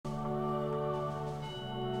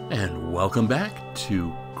And welcome back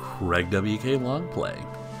to Craig WK Longplay.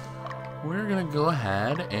 We're gonna go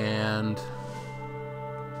ahead and...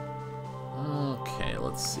 Okay,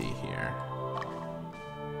 let's see here.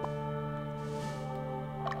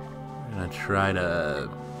 We're gonna try to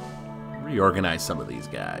reorganize some of these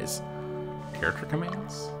guys. Character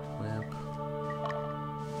commands? Whip.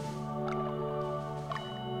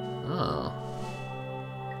 Oh.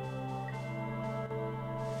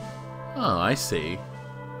 Oh, I see.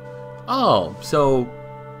 Oh, so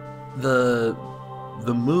the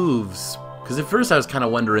moves, because at first I was kind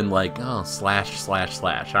of wondering, like, oh, slash, slash,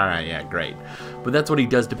 slash. All right, yeah, great. But that's what he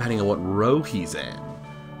does depending on what row he's in.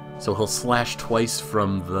 So he'll slash twice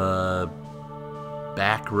from the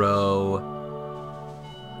back row,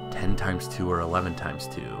 10 times 2 or 11 times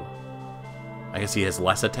 2. I guess he has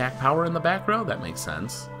less attack power in the back row? That makes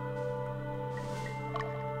sense.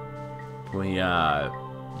 We,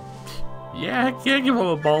 yeah, heck yeah, give him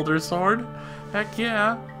a Baldur sword. Heck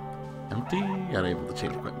yeah. Empty, unable to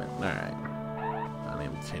change equipment. Alright.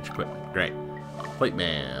 Unable to change equipment. Great. Plate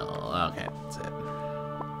mail. Okay, that's it.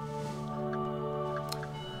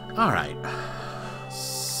 Alright.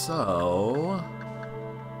 So,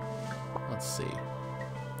 let's see.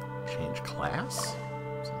 Change class?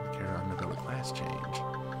 So the character on the class change.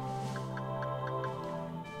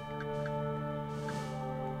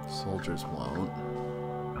 Soldiers won't.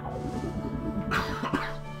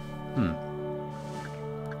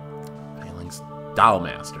 Failings. Doll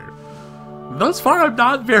Master. Thus far, I'm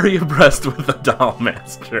not very impressed with the Doll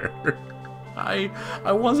Master. I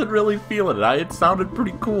wasn't really feeling it. It sounded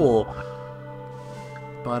pretty cool.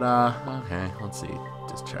 But, okay, let's see.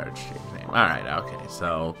 Discharge, change name. Alright, okay,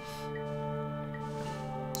 so...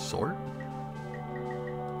 Sort?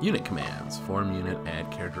 Unit commands. Form unit,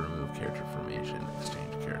 add character, remove character formation,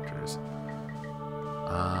 exchange characters.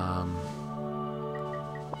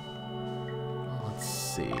 Let's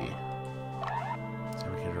see. So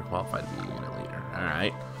we can qualified to be a unit leader.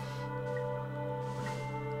 Alright.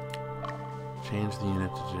 Change the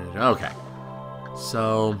unit to... Okay.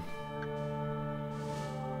 So...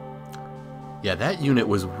 Yeah, that unit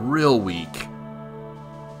was real weak.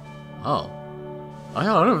 Oh. I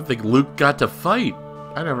don't think Luke got to fight.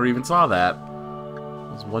 I never even saw that.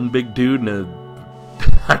 It was one big dude and a...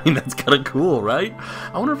 I mean, that's kind of cool, right?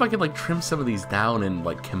 I wonder if I could, like, trim some of these down and,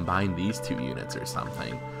 like, combine these two units or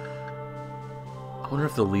something. I wonder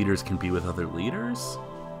if the leaders can be with other leaders?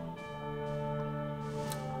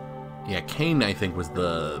 Yeah, Kane, I think, was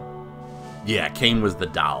the... Yeah, Kane was the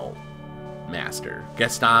Doll Master.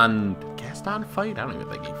 Gaston fight? I don't even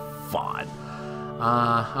think he fought.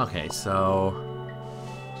 Okay, so...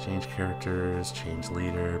 Change characters, change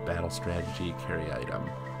leader, battle strategy, carry item.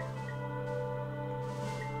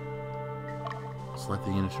 Select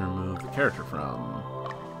the unit to remove the character from.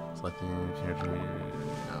 Select the unit character.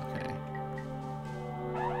 Okay.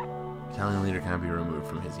 Battalion leader cannot be removed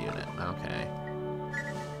from his unit. Okay.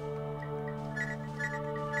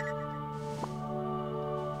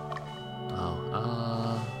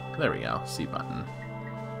 Oh, there we go. C button.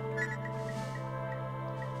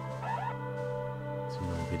 So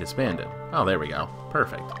unit will be disbanded. Oh, there we go.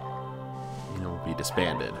 Perfect. Unit will be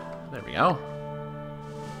disbanded. There we go.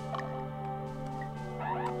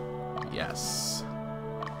 Yes.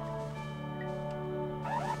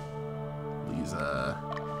 Lisa.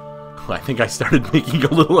 I think I started making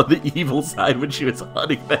a little on the evil side when she was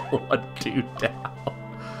hunting that one dude down.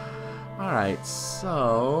 Alright,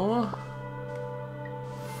 so...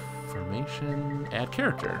 Formation, add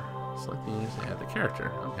character. Select the unit to add the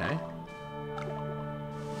character. Okay.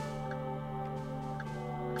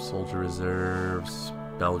 Soldier reserves,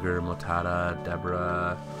 Belger, Motada,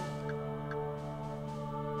 Deborah...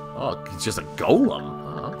 Oh, it's just a golem.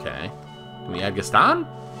 Oh, okay. Can we add Gaston?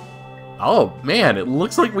 Oh, man, it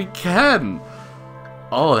looks like we can.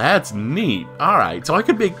 Oh, that's neat. Alright, so I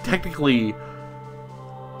could make technically...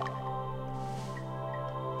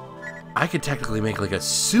 I could technically make like a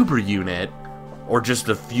super unit, or just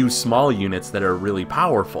a few small units that are really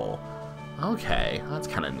powerful. Okay, that's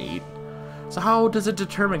kind of neat. So how does it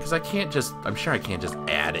determine? Because I can't just... I'm sure I can't just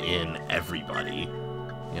add in everybody.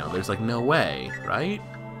 You know, there's like no way, right?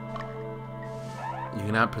 You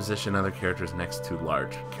cannot position other characters next to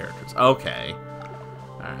large characters. Okay.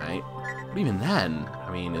 Alright. But even then,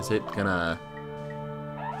 I mean, is it gonna...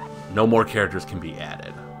 No more characters can be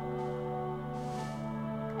added.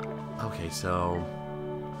 Okay, so...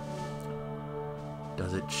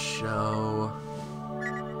 Does it show...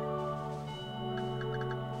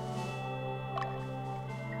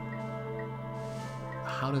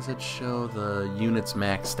 How does it show the units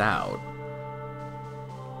maxed out?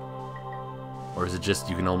 Or is it just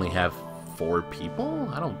you can only have 4 people?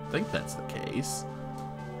 I don't think that's the case.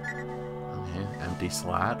 Okay, empty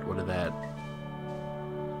slot. What did that...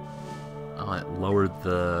 Oh, it lowered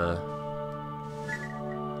the...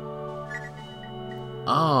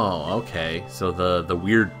 Oh, okay. So the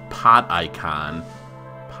weird pot icon...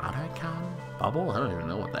 Pot icon? Bubble? I don't even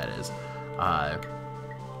know what that is.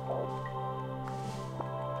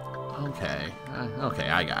 Okay. Okay,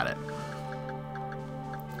 I got it.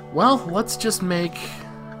 Well, let's just make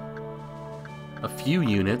a few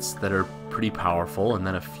units that are pretty powerful, and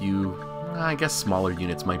then a few, I guess smaller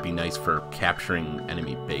units might be nice for capturing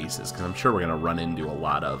enemy bases, because I'm sure we're going to run into a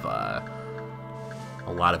lot of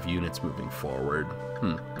units moving forward.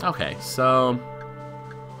 Okay, so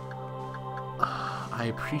I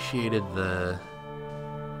appreciated the...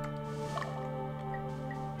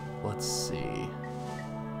 Let's see.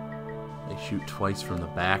 They shoot twice from the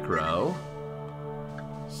back row.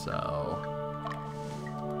 So,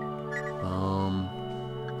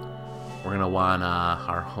 we're gonna want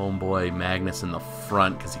our homeboy Magnus in the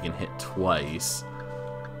front because he can hit twice.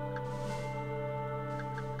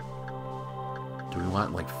 Do we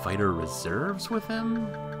want like fighter reserves with him?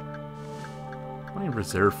 How many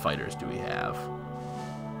reserve fighters do we have?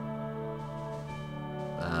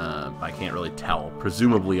 I can't really tell.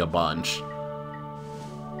 Presumably a bunch.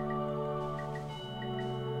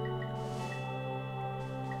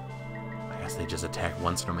 They just attack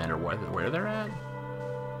once no matter where they're at?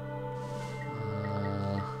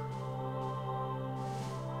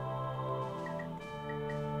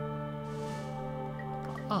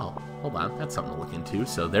 Oh, hold on. That's something to look into.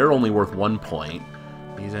 So they're only worth 1 point.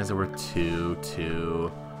 These guys are worth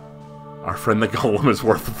 2. Our friend the Golem is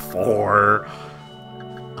worth 4.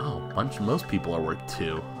 Oh, most people are worth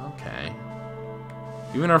 2. Okay.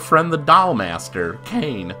 Even our friend the Dollmaster,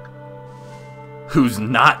 Kane, who's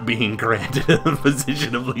not being granted a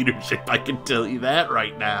position of leadership, I can tell you that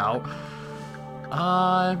right now.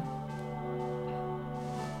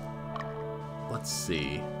 Let's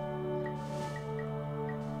see.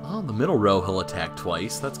 Oh, the middle row he'll attack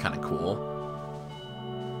twice. That's kind of cool.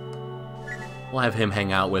 We'll have him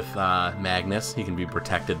hang out with Magnus. He can be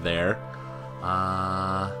protected there.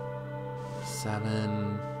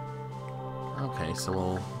 7. Okay, so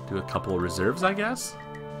we'll do a couple of reserves, I guess.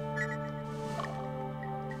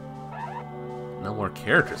 No more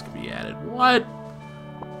characters can be added. What?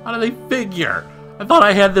 How do they figure? I thought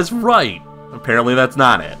I had this right. Apparently that's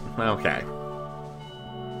not it. Okay.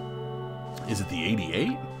 Is it the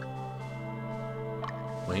 88?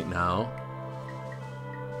 Wait, no.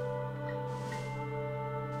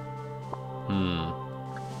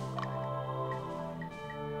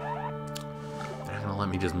 They're not gonna let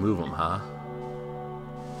me just move them, huh?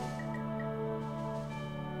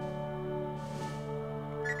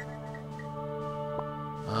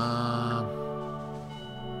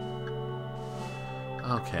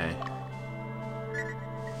 Okay.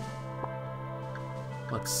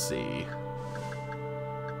 Let's see.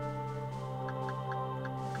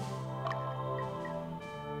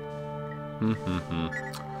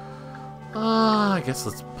 I guess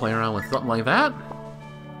let's play around with something like that.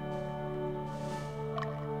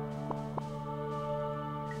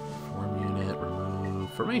 Form unit,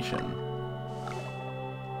 remove formation.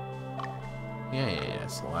 Yeah,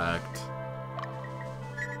 select.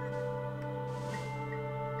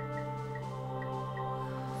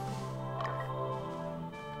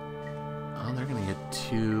 Oh, they're gonna get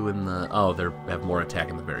 2 in the... Oh, they have more attack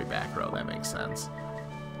in the very back row. That makes sense.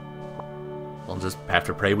 We'll just have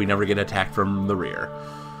to pray we never get attacked from the rear.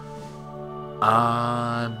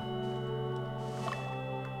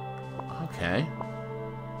 Okay.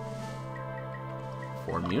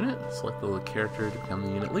 Form unit. Select the character to become the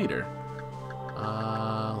unit leader.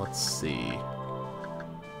 Let's see.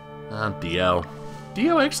 Dio.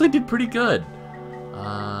 Dio actually did pretty good.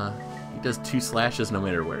 He does 2 slashes no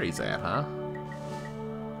matter where he's at, huh?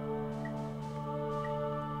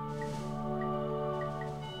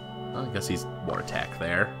 Well, I guess he's more attack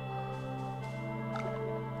there.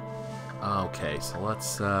 Okay, so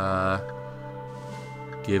let's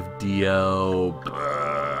give Dio...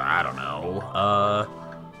 I don't know.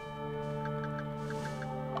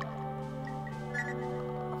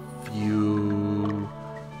 Few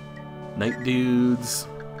night dudes.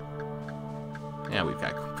 Yeah, we've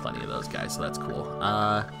got plenty of those guys, so that's cool.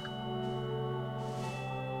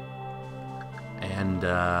 And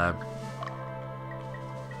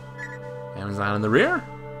Amazon in the rear?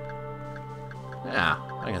 Yeah,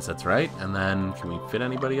 I guess that's right. And then, can we fit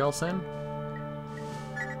anybody else in?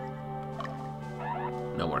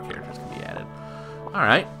 No more characters can be added.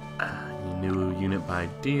 Alright. New unit by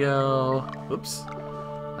Dio. Oops.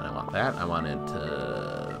 I don't want that. I want it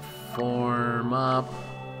to form up.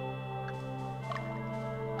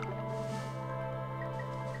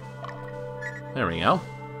 There we go.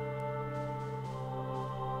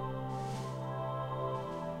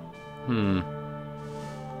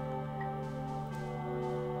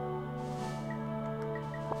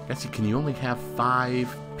 Guess can you only have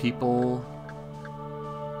 5 people?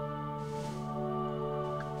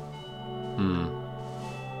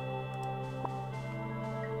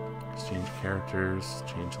 Exchange characters,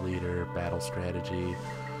 change leader, battle strategy.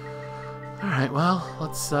 Alright, well,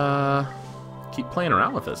 let's keep playing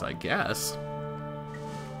around with this, I guess.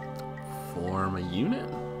 Form a unit.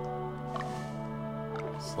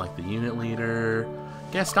 Select the unit leader.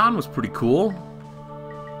 Gaston was pretty cool.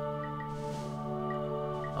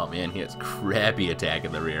 Oh man, he has crappy attack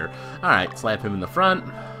in the rear. Alright, slap him in the front.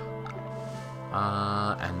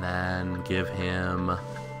 And then give him... Oh,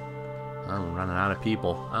 I'm running out of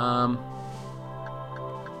people.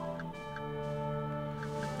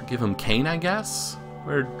 Give him Kane, I guess?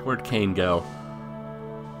 Where'd Kane go?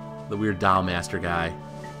 The weird doll master guy.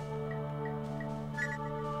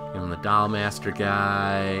 Give him the doll master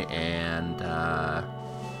guy, and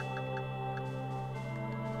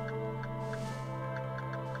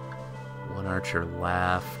one archer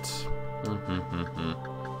left. Can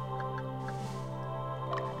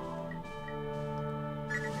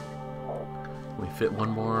we fit one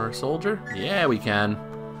more soldier? Yeah, we can.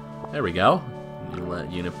 There we go. New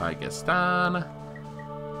unit by Gaston.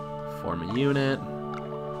 Form a unit.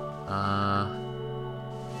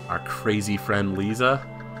 Our crazy friend Lisa.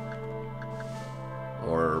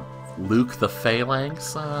 Or Luke the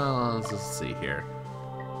Phalanx. Let's just see here.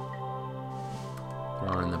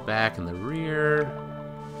 Throw her in the back and the rear.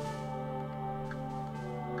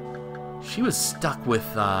 She was stuck with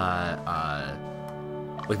like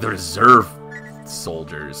the reserve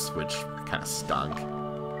soldiers, which kind of stunk.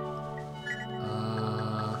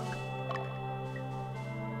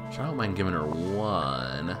 I don't mind giving her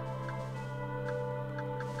one.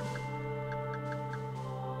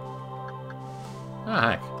 Oh,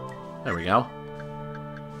 heck. There we go.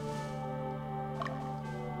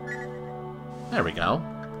 There we go.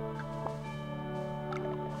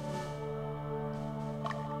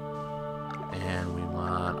 And we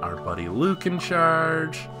want our buddy Luke in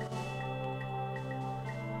charge.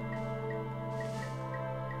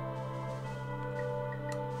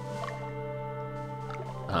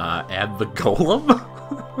 Add the golem?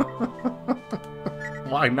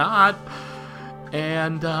 Why not?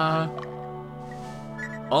 And,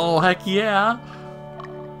 oh, heck yeah!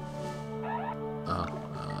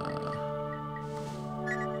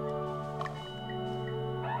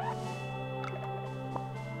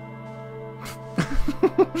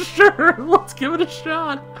 Sure, let's give it a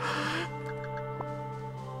shot.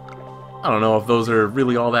 I don't know if those are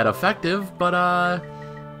really all that effective, but,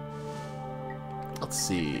 let's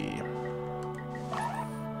see.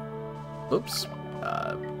 Oops.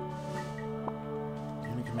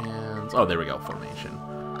 Unit commands. Oh, there we go. Formation.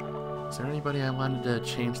 Is there anybody I wanted to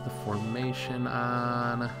change the formation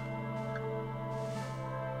on?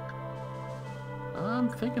 I'm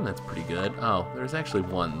thinking that's pretty good. Oh, there's actually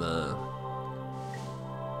one.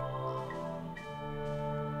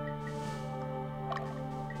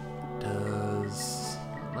 Does...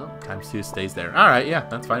 No, ×2 stays there. Alright, yeah,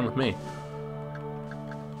 that's fine with me.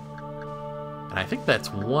 And I think that's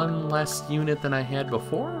one less unit than I had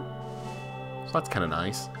before. So that's kind of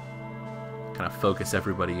nice. Kind of focus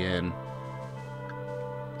everybody in.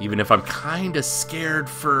 Even if I'm kind of scared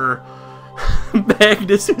for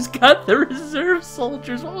Magnus, who's got the reserve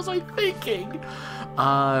soldiers. What was I thinking?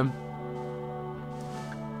 I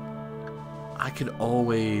could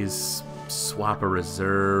always swap a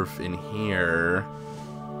reserve in here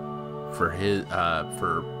for his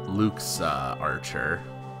for Luke's archer.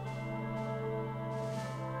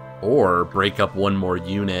 Or break up one more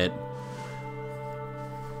unit.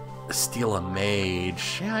 Steal a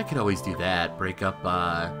mage. Yeah, I could always do that. Break up,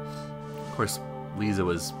 of course, Lisa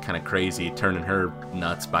was kind of crazy, turning her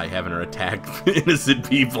nuts by having her attack innocent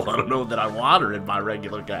people. I don't know that I want her in my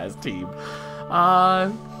regular guy's team.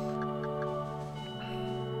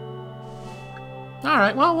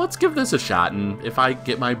 Alright, well, let's give this a shot, and if I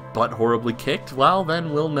get my butt horribly kicked, well,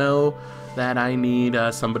 then we'll know that I need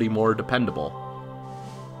somebody more dependable.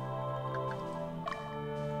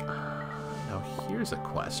 Here's a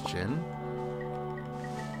question.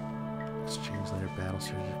 Exchange letter, battle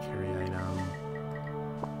strategy, carry item,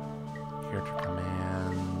 character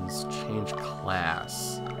commands, change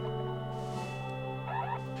class.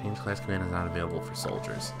 Change class command is not available for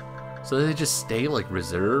soldiers. So they just stay like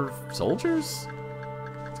reserve soldiers?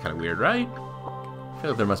 It's kind of weird, right? I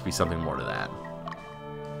feel like there must be something more to that.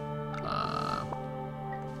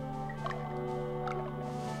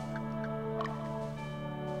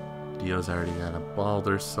 Dio's already got a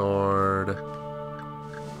Balder sword.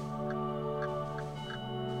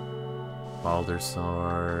 Balder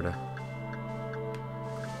sword.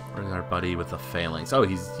 Where's our buddy with the phalanx? Oh,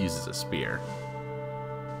 he uses a spear.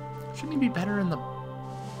 Shouldn't he be better in the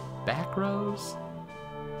back rows?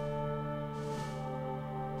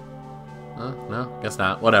 No, guess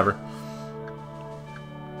not. Whatever.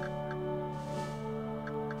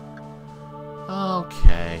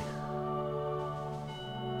 Okay.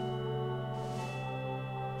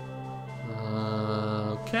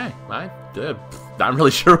 Okay, I'm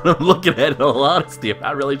really sure what I'm looking at, in all honesty. I'm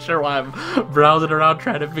not really sure why I'm browsing around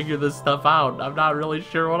trying to figure this stuff out. I'm not really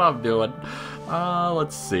sure what I'm doing.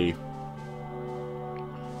 Let's see.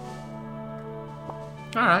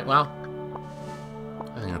 Alright, well.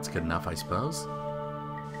 I think that's good enough, I suppose.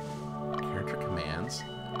 Character commands.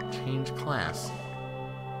 Change class.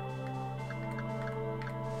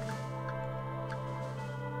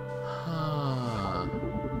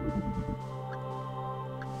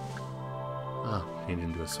 Change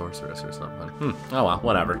into a sorceress or something. Oh well,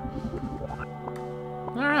 whatever.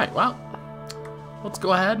 Alright, well. Let's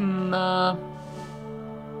go ahead and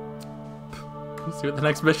see what the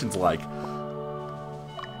next mission's like.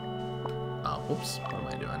 Oh, whoops. What am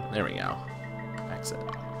I doing? There we go. Exit.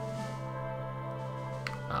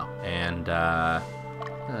 Oh, and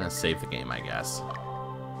save the game, I guess.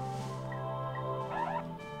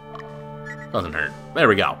 Doesn't hurt. There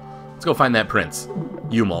we go. Let's go find that prince,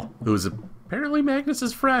 Yumel, who's apparently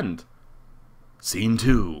Magnus's friend. Scene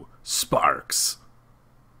 2, Sparks.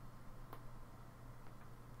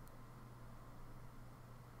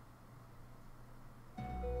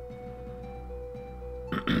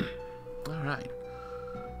 Alright.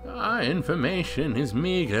 Our information is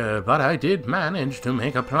meager, but I did manage to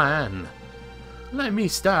make a plan. Let me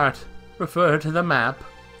start. Refer to the map.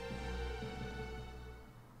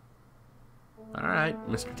 Alright,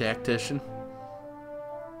 Mr. Tactician.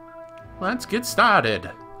 Let's get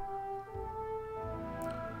started.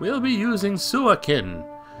 We'll be using Suakin,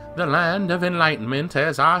 the Land of Enlightenment,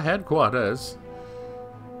 as our headquarters.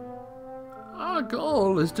 Our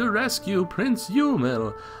goal is to rescue Prince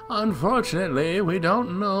Yumel. Unfortunately, we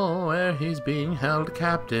don't know where he's being held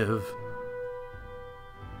captive.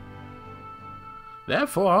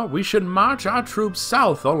 Therefore, we should march our troops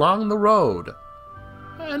south along the road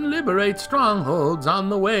and liberate strongholds on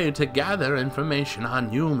the way to gather information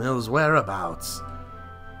on Yumel's whereabouts.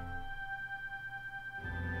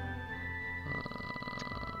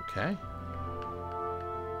 Okay.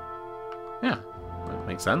 Yeah, that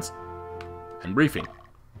makes sense. And briefing.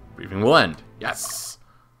 Briefing will end. Yes!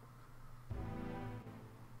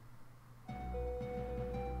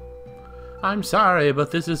 I'm sorry,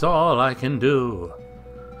 but this is all I can do.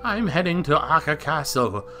 I'm heading to Aka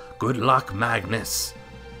Castle. Good luck, Magnus.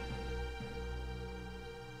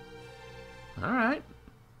 Alright.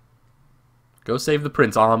 Go save the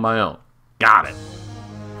prince all on my own. Got it.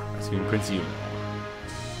 Rescuing Prince Yumel.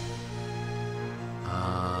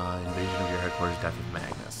 Invasion of your headquarters, death of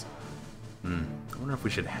Magnus. I wonder if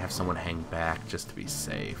we should have someone hang back just to be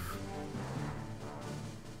safe.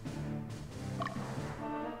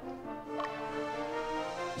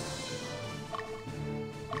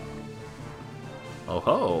 Oh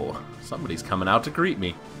ho! Somebody's coming out to greet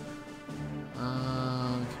me.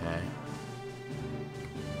 Okay.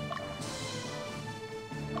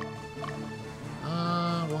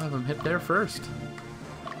 We'll have him hit there first.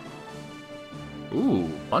 Ooh,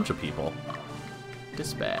 bunch of people.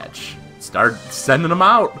 Dispatch. Start sending them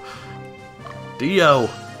out. Dio.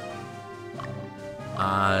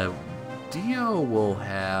 Dio will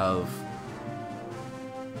have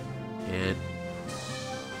it.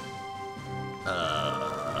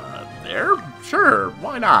 There? Sure,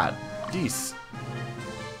 why not? Dees.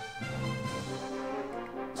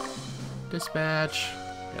 Dispatch.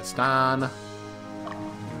 Gaston.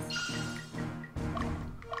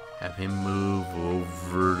 Have him move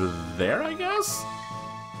over to there, I guess?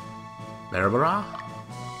 Barbara?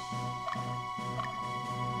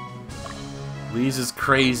 Lise is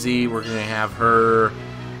crazy. We're gonna have her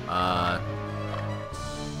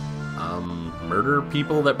murder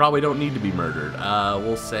people that probably don't need to be murdered.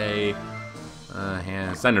 We'll say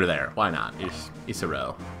yeah, send her there. Why not?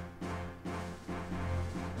 Isaro.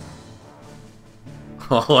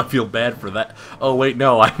 Oh, I feel bad for that. Oh wait,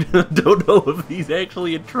 no, I don't know if he's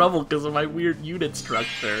actually in trouble because of my weird unit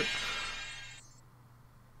structure.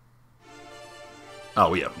 Oh,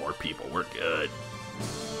 we have more people. We're good.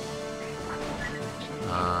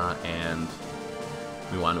 And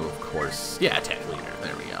we want to, of course... Yeah, attack leader.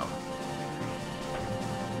 There we go.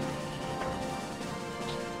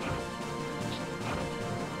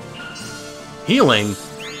 Healing?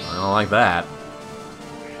 I don't like that.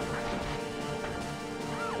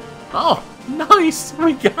 Oh, nice!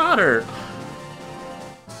 We got her!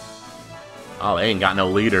 Oh, they ain't got no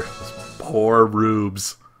leader. Those poor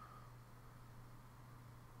rubes.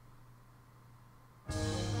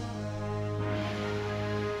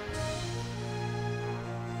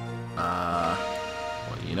 Well,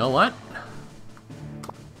 you know what?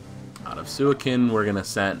 Out of Suikin, we're gonna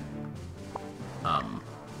send,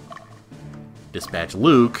 dispatch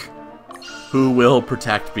Luke, who will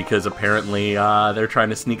protect because apparently, they're trying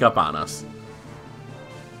to sneak up on us.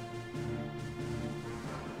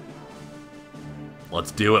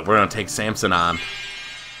 Let's do it. We're gonna take Samson on.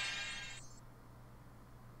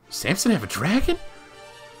 Samson have a dragon?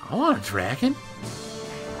 I want a dragon.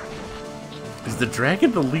 Is the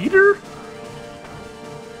dragon the leader?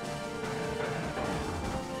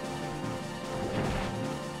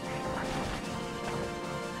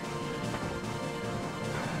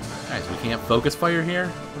 Guys, we can't focus fire here?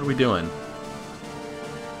 What are we doing?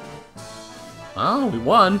 Oh, we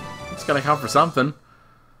won. It's gotta count for something.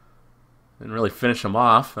 Didn't really finish him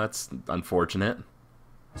off. That's unfortunate.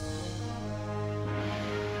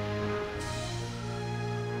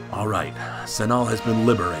 Alright, Senal has been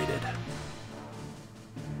liberated.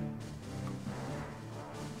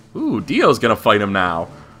 Ooh, Dio's gonna fight him now.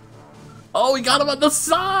 Oh, we got him on the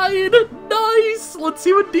side! Nice! Let's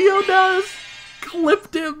see what Dio does!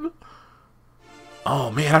 Clipped him!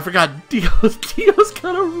 Oh man, I forgot Dio's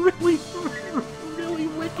got a really, really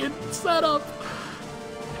wicked setup.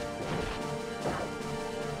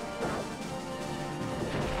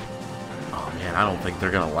 Oh man, I don't think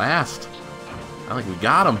they're gonna last. I think we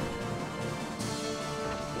got him.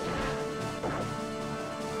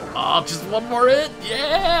 Oh, just one more hit.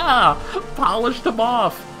 Yeah! Polished him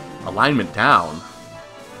off. Alignment down.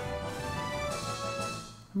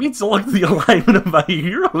 Means to look, the alignment of my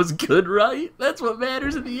hero is good, right? That's what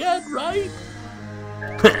matters in the end, right?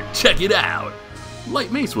 Check it out.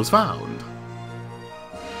 Light mace was found.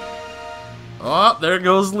 Oh, there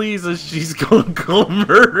goes Lisa. She's gonna go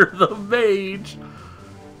murder the mage.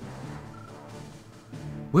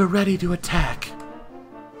 We're ready to attack.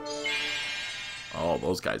 Oh,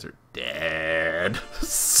 those guys are dead.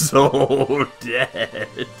 So dead.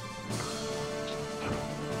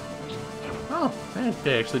 Oh,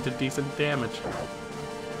 they actually did decent damage.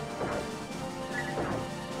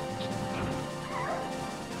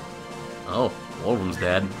 Oh, one of them's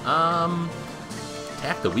dead.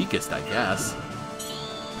 Attack the weakest, I guess.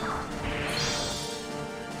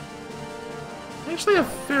 They actually have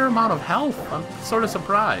a fair amount of health. I'm sort of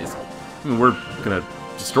surprised. I mean, we're gonna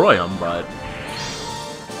destroy them, but...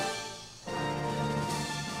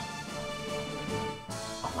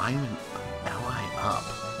 Alignment ally up.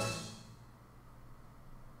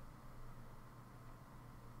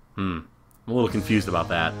 I'm a little confused about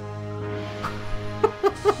that.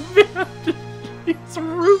 Man, he's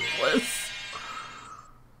ruthless.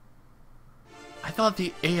 I thought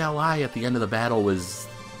the ALI at the end of the battle was,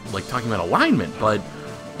 like, talking about alignment, but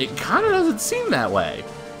it kind of doesn't seem that way.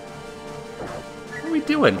 What are we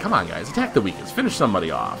doing? Come on, guys. Attack the weakest. Finish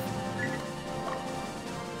somebody off.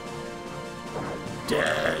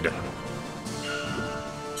 Dead.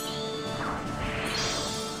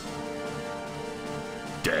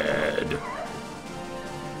 Dead.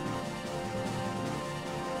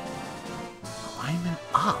 Alignment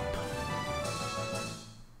up.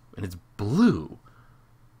 And it's blue.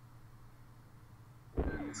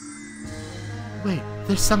 Wait,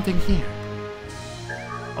 there's something here.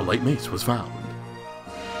 A light mace was found.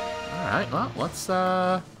 Alright, well, let's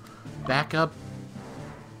back up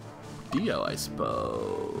Dio, I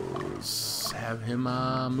suppose. Have him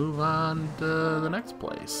move on to the next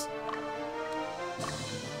place.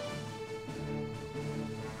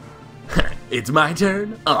 It's my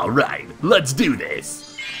turn? Alright, let's do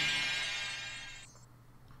this!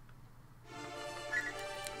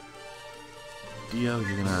 Dio,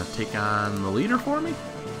 you're gonna take on the leader for me?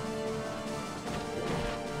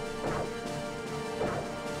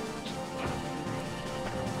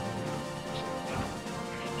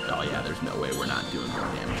 Oh yeah, there's no way we're not doing more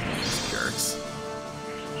damage than these jerks.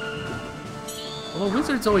 Well,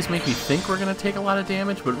 wizards always make me think we're gonna take a lot of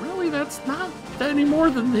damage, but really that's not any more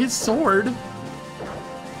than his sword.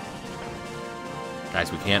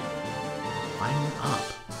 Guys, we can't line him up.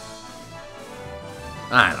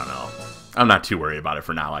 I don't know. I'm not too worried about it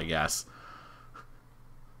for now, I guess.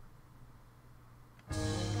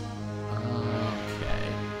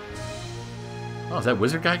 Oh, is that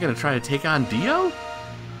wizard guy gonna try to take on Dio?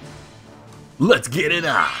 Let's get it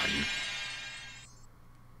on!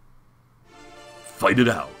 Fight it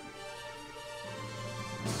out.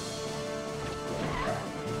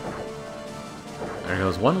 There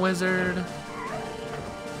goes one wizard.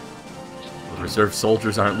 The reserve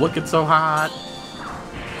soldiers aren't looking so hot.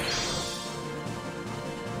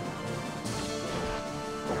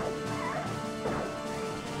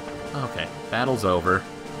 Okay, battle's over.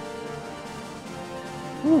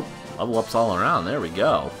 Whew, level ups all around. There we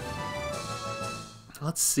go.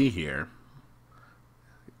 Let's see here.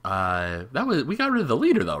 We got rid of the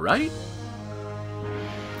leader though, right?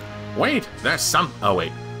 Wait, there's some. Oh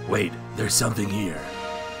wait, there's something here.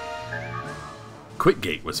 Quit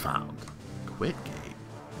gate was found. Quit gate. I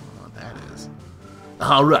don't know what that is.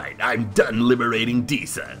 All right, I'm done liberating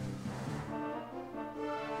Disa.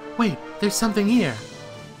 Wait, there's something here.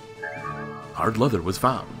 Hard leather was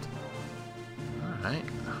found. Alright.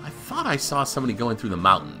 I thought I saw somebody going through the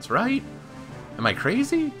mountains, right? Am I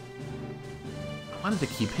crazy? I wanted to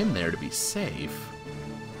keep him there to be safe.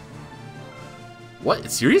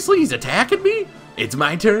 What? Seriously? He's attacking me? It's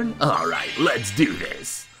my turn? Alright, let's do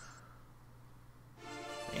this.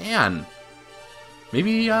 Man.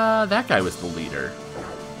 Maybe that guy was the leader.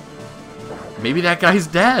 Maybe that guy's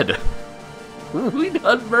dead. We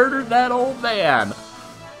done murdered that old man.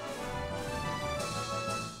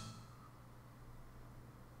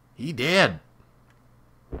 He did.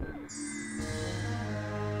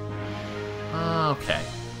 Okay.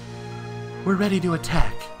 We're ready to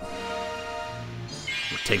attack.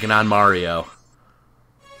 We're taking on Mario.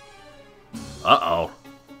 Uh-oh.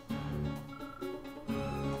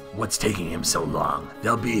 What's taking him so long?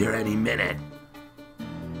 They'll be here any minute.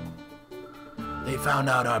 They found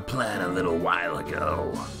out our plan a little while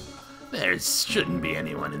ago. There shouldn't be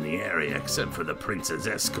anyone in the area except for the prince's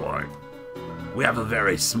escort. We have a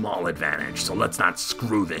very small advantage, so let's not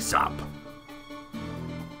screw this up.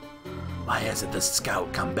 Why hasn't the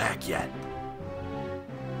scout come back yet?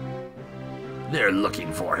 They're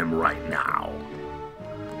looking for him right now.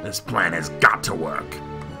 This plan has got to work.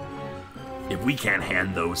 If we can't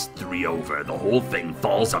hand those three over, the whole thing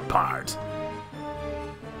falls apart.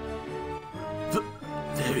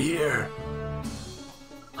 They're here.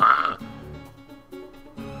 Huh?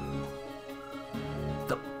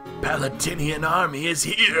 The Palatinian army is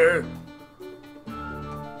here.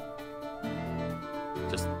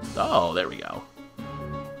 Oh, there we go.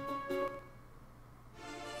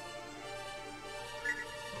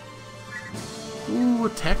 Ooh,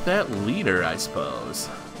 attack that leader, I suppose.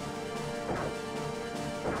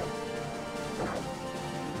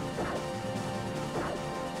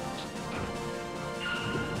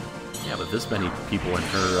 Yeah, with this many people in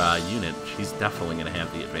her unit, she's definitely going to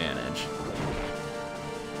have the advantage.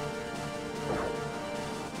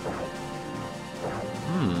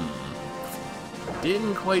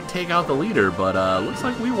 Didn't quite take out the leader, but looks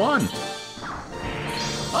like we won.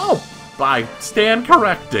 Oh, I stand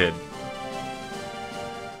corrected.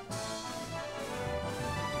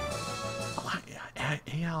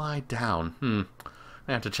 ALI down.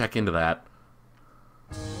 I have to check into that.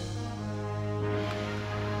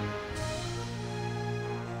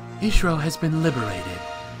 Ishro has been liberated.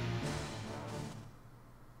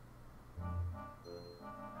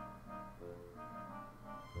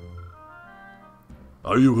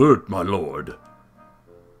 Are you hurt, my lord?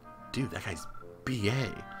 Dude, that guy's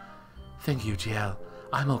BA. Thank you, GL.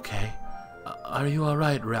 I'm okay. Are you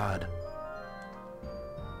alright, Rod?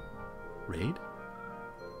 Raid?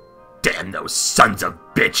 Damn those sons of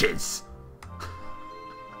bitches!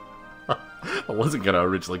 I wasn't gonna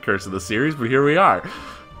originally curse in the series, but here we are.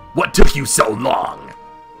 What took you so long?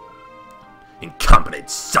 Incompetent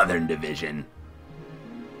Southern Division.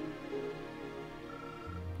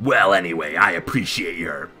 Well, anyway, I appreciate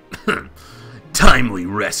your timely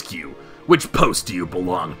rescue. Which post do you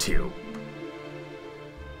belong to?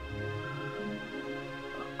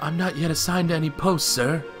 I'm not yet assigned to any post,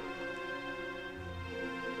 sir.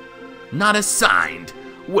 Not assigned?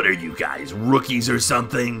 What are you guys, rookies or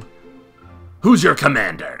something? Who's your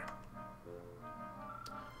commander?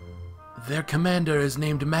 Their commander is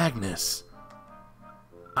named Magnus.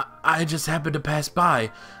 I just happened to pass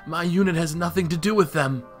by. My unit has nothing to do with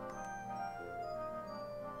them.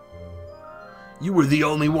 You were the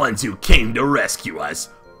only ones who came to rescue us.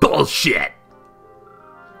 Bullshit!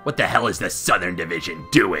 What the hell is the Southern Division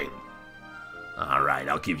doing? Alright,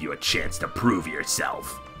 I'll give you a chance to prove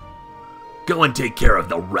yourself. Go and take care of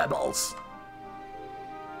the rebels.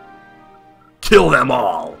 Kill them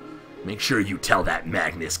all! Make sure you tell that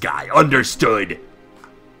Magnus guy, understood?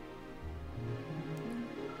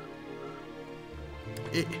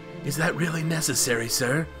 Is that really necessary,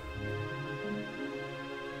 sir?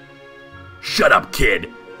 Shut up,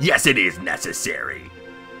 kid! Yes, it is necessary!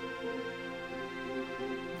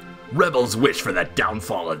 Rebels wish for the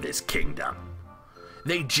downfall of this kingdom.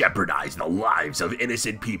 They jeopardize the lives of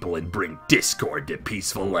innocent people and bring discord to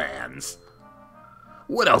peaceful lands.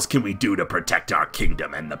 What else can we do to protect our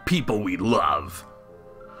kingdom and the people we love?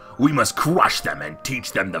 We must crush them and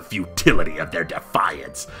teach them the futility of their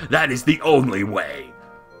defiance. That is the only way.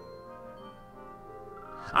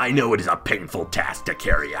 I know it is a painful task to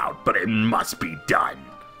carry out, but it must be done.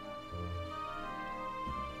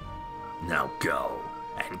 Now go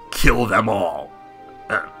and kill them all.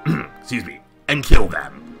 Excuse me, and kill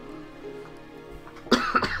them.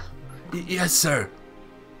 Yes, sir.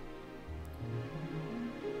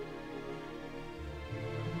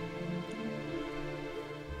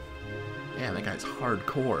 Man, that guy's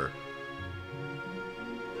hardcore.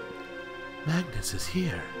 Magnus is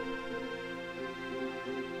here.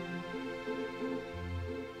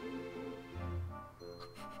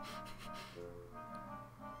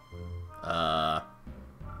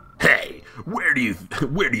 Hey, where do you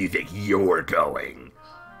think you're going?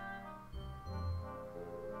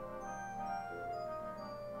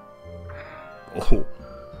 Oh,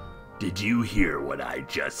 did you hear what I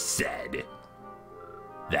just said?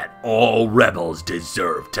 That all rebels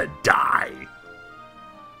deserve to die.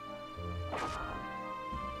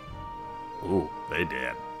 Ooh, they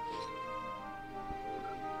did.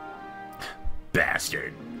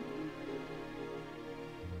 Bastard.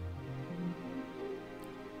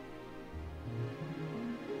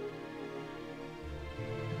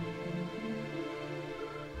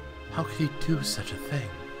 How could he do such a thing?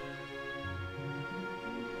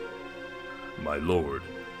 My lord,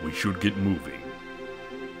 we should get moving.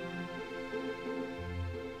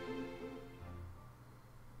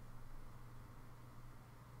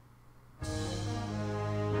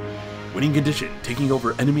 Winning condition, taking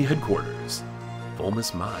over enemy headquarters.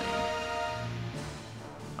 Volmus mine.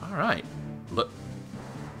 Alright. Look.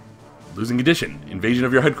 Losing condition, invasion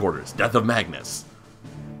of your headquarters, death of Magnus.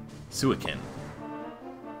 Suikin.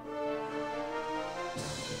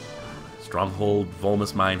 Stronghold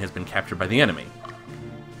Volmus mine has been captured by the enemy.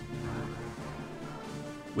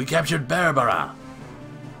 We captured Berbera.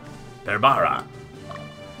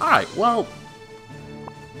 Alright, well...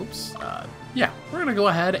 Oops. Yeah, we're going to go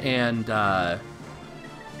ahead and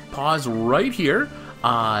pause right here.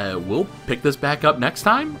 We'll pick this back up next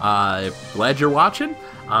time. Glad you're watching.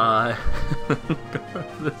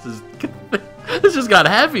 This just got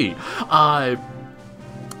heavy.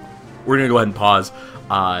 We're going to go ahead and pause.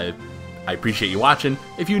 I appreciate you watching.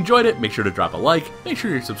 If you enjoyed it, make sure to drop a like, make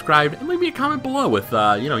sure you're subscribed, and leave me a comment below with,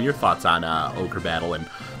 your thoughts on Ogre Battle and,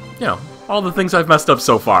 all the things I've messed up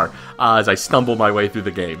so far as I stumble my way through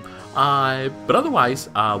the game. But otherwise,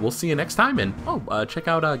 we'll see you next time, and check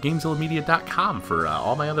out GameZillaMedia.com for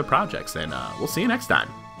all my other projects, and we'll see you next time.